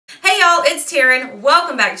y'all, it's Taren.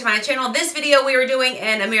 Welcome back to my channel. This video we are doing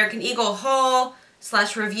an American Eagle haul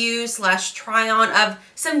 / review / try on of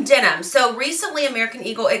some denim. So recently American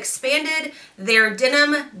Eagle expanded their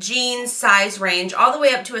denim jeans size range all the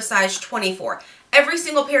way up to a size 24. Every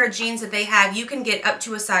single pair of jeans that they have, you can get up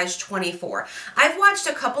to a size 24. I've watched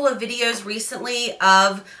a couple of videos recently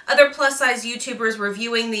of other plus size YouTubers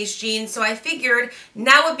reviewing these jeans, so I figured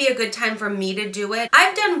now would be a good time for me to do it.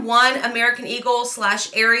 I've done one American Eagle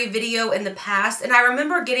 / Aerie video in the past, and I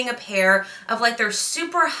remember getting a pair of like their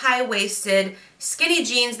super high-waisted skinny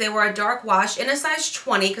jeans. They were a dark wash in a size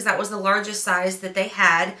 20 because that was the largest size that they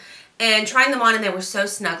had, and trying them on and they were so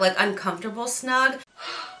snug, like uncomfortable snug.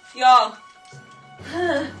 Y'all.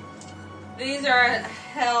 These are a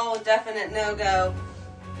hell definite no-go.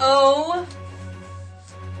 Oh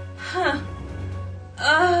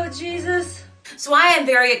Jesus. So I am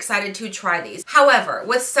very excited to try these. However,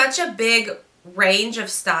 with such a big range of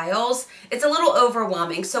styles, it's a little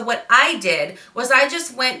overwhelming. So what I did was I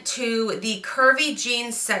just went to the curvy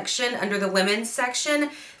jeans section under the women's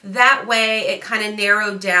section. That way it kind of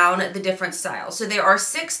narrowed down the different styles. So there are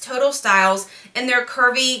 6 total styles in their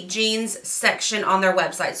curvy jeans section on their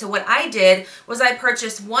website. So what I did was I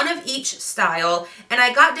purchased one of each style and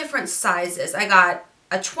I got different sizes. I got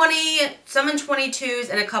a 20, some in 22s,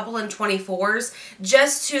 and a couple in 24s,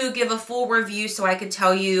 just to give a full review so I could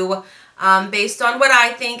tell you based on what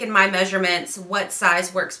I think and my measurements, what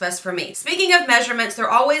size works best for me. Speaking of measurements, they're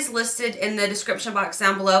always listed in the description box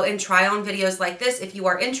down below in try-on videos like this if you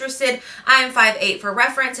are interested. I am 5'8" for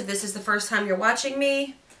reference. If this is the first time you're watching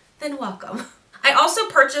me, then welcome. I also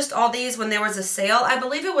purchased all these when there was a sale. I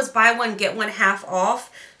believe it was buy one, get one half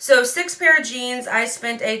off. So 6 pair of jeans, I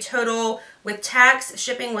spent a total, with tax,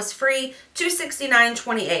 shipping was free,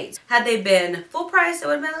 $269.28. Had they been full price, it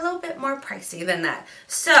would have been a little bit more pricey than that.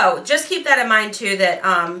 So just keep that in mind too, that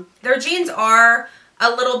their jeans are a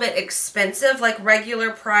little bit expensive, like regular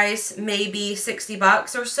price, maybe 60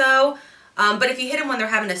 bucks or so. But if you hit them when they're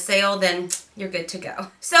having a sale, then you're good to go.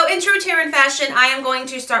 So in true Taren fashion, I am going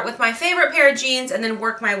to start with my favorite pair of jeans and then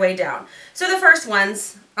work my way down. So the first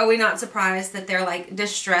ones, are we not surprised that they're like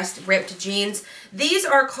distressed, ripped jeans? These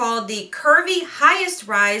are called the Curvy Highest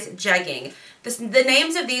Rise Jegging. The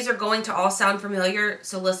names of these are going to all sound familiar,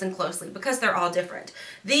 so listen closely because they're all different.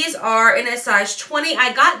 These are in a size 20.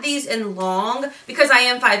 I got these in long because I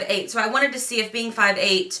am 5'8", so I wanted to see if being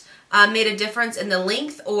 5'8", made a difference in the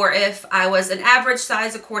length or if I was an average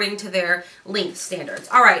size according to their length standards.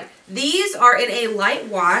 All right, these are in a light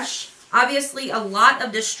wash. Obviously, a lot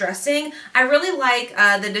of distressing. I really like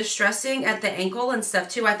the distressing at the ankle and stuff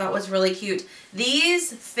too. I thought was really cute.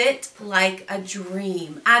 These fit like a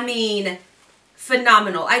dream. I mean,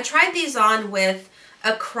 phenomenal. I tried these on with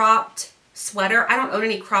a cropped sweater. I don't own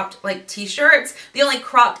any cropped like t-shirts. The only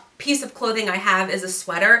cropped piece of clothing I have is a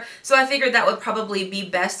sweater. So I figured that would probably be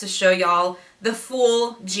best to show y'all the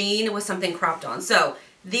full jean with something cropped on. So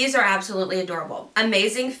these are absolutely adorable.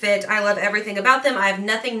 Amazing fit. I love everything about them. I have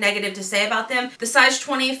nothing negative to say about them. The size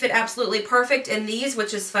 20 fit absolutely perfect in these,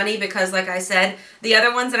 which is funny because like I said, the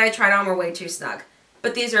other ones that I tried on were way too snug.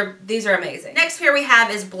 But these are amazing. Next pair we have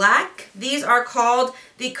is black. These are called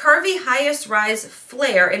the Curvy Highest Rise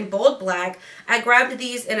Flare in bold black. I grabbed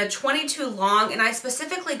these in a 22 long, and I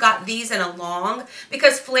specifically got these in a long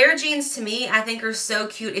because flare jeans to me I think are so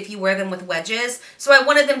cute if you wear them with wedges. So I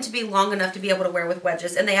wanted them to be long enough to be able to wear with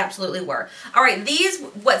wedges, and they absolutely were. All right, these,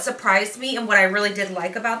 what surprised me and what I really did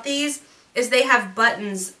like about these is they have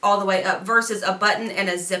buttons all the way up versus a button and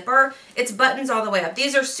a zipper. It's buttons all the way up.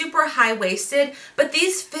 These are super high-waisted, but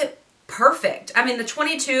these fit perfect. I mean, the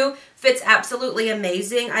 22 fits absolutely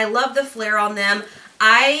amazing. I love the flare on them.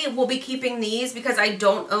 I will be keeping these because I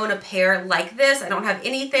don't own a pair like this. I don't have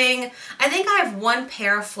anything. I think I have one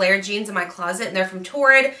pair of flare jeans in my closet, and they're from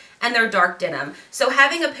Torrid, and they're dark denim. So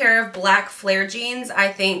having a pair of black flare jeans, I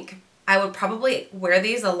think I would probably wear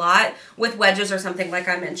these a lot with wedges or something like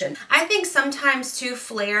I mentioned. I think sometimes too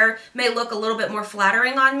flare may look a little bit more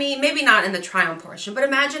flattering on me. Maybe not in the try-on portion, but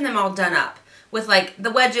imagine them all done up with like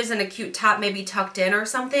the wedges and a cute top maybe tucked in or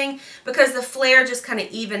something, because the flare just kind of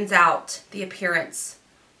evens out the appearance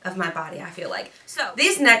of my body, I feel like. So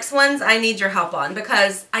these next ones I need your help on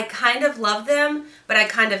because I kind of love them, but I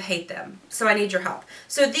kind of hate them. So I need your help.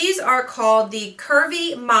 So these are called the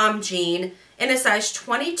Curvy Mom Jean in a size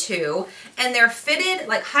 22, and they're fitted,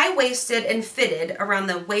 like high-waisted and fitted around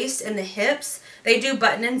the waist and the hips. They do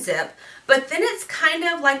button and zip, but then it's kind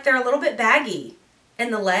of like they're a little bit baggy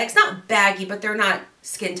in the legs. Not baggy, but they're not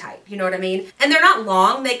skin tight, you know what I mean? And they're not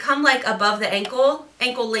long. They come like above the ankle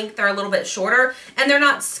length. They're a little bit shorter, and they're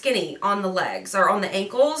not skinny on the legs or on the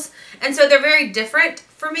ankles. And so they're very different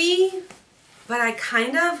for me, but I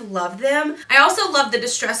kind of love them. I also love the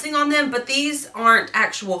distressing on them, but these aren't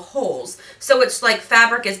actual holes. So it's like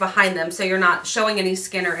fabric is behind them, so you're not showing any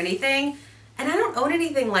skin or anything. And I don't own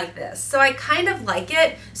anything like this, so I kind of like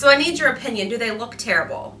it. So I need your opinion. Do they look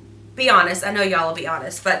terrible? Be honest. I know y'all will be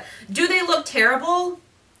honest, but do they look terrible?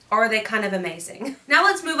 Or are they kind of amazing? Now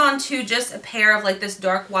let's move on to just a pair of like this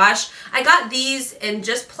dark wash. I got these in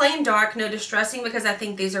just plain dark, no distressing, because I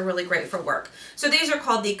think these are really great for work. So these are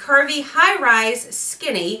called the Curvy High Rise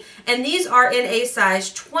Skinny, and these are in a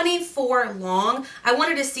size 24 long. I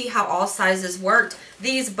wanted to see how all sizes worked.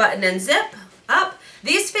 These button and zip up.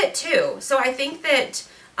 These fit too. So I think that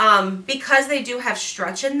because they do have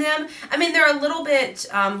stretch in them, I mean, they're a little bit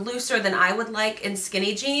looser than I would like in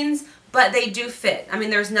skinny jeans, but they do fit. I mean,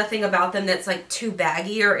 there's nothing about them that's like too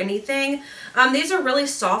baggy or anything. These are really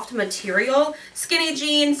soft material, skinny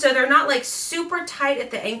jeans, so they're not like super tight at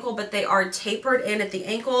the ankle, but they are tapered in at the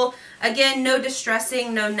ankle. Again, no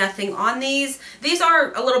distressing, no nothing on these. These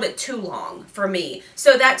are a little bit too long for me,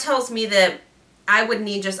 so that tells me that I would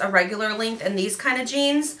need just a regular length in these kind of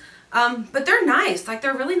jeans. But they're nice, like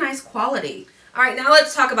they're really nice quality. All right, now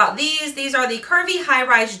let's talk about these. These are the Curvy High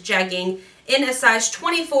Rise Jegging in a size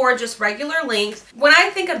 24, just regular length. When I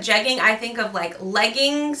think of jegging, I think of like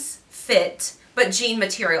leggings fit, but jean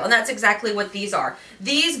material, and that's exactly what these are.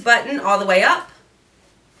 These button all the way up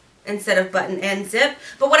instead of button and zip.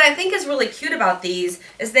 But what I think is really cute about these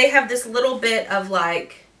is they have this little bit of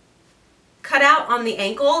like cut out on the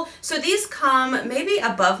ankle. So these come maybe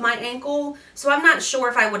above my ankle. So I'm not sure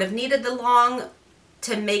if I would have needed the long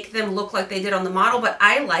to make them look like they did on the model, but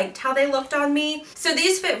I liked how they looked on me. So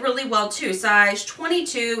these fit really well too. Size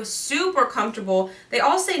 22, super comfortable. They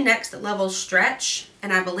all say next level stretch,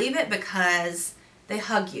 and I believe it because they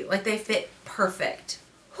hug you. Like they fit perfect.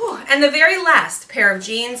 Whew. And the very last pair of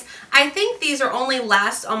jeans, I think these are only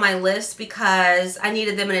last on my list because I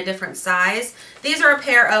needed them in a different size. These are a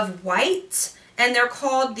pair of white, and they're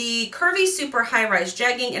called the Curvy Super High Rise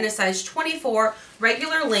Jegging in a size 24,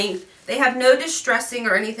 regular length. They have no distressing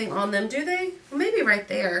or anything on them, do they? Well, maybe right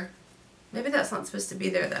there. Maybe that's not supposed to be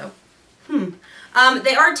there though.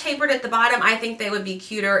 They are tapered at the bottom. I think they would be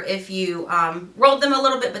cuter if you rolled them a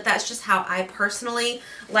little bit, but that's just how I personally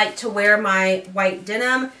like to wear my white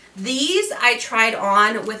denim. These I tried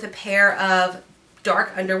on with a pair of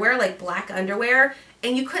dark underwear, like black underwear,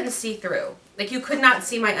 and you couldn't see through. Like you could not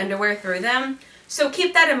see my underwear through them. So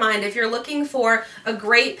keep that in mind. If you're looking for a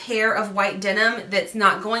great pair of white denim that's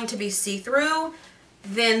not going to be see-through,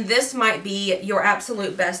 then this might be your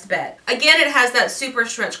absolute best bet. Again, it has that super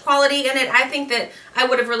stretch quality in it. I think that I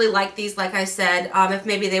would have really liked these, like I said, if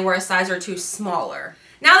maybe they were a size or two smaller.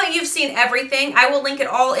 Now that you've seen everything, I will link it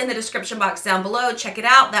all in the description box down below. Check it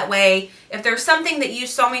out. That way, if there's something that you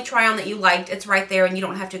saw me try on that you liked, it's right there and you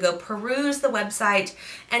don't have to go peruse the website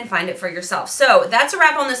and find it for yourself. So that's a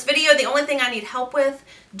wrap on this video. The only thing I need help with,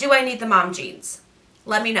 do I need the mom jeans?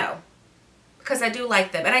 Let me know, because I do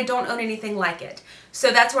like them and I don't own anything like it.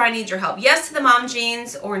 So that's where I need your help. Yes to the mom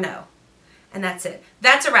jeans or no. And that's it.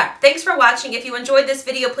 That's a wrap. Thanks for watching. If you enjoyed this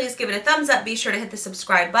video, please give it a thumbs up. Be sure to hit the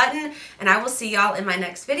subscribe button, and I will see y'all in my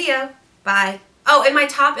next video. Bye. Oh, and my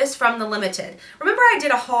top is from the Limited. Remember I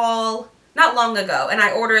did a haul not long ago, and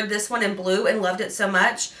I ordered this one in blue and loved it so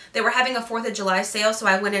much. They were having a 4th of July sale, so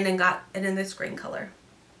I went in and got it in this green color.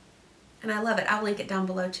 And I love it. I'll link it down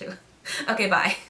below too. Okay, bye.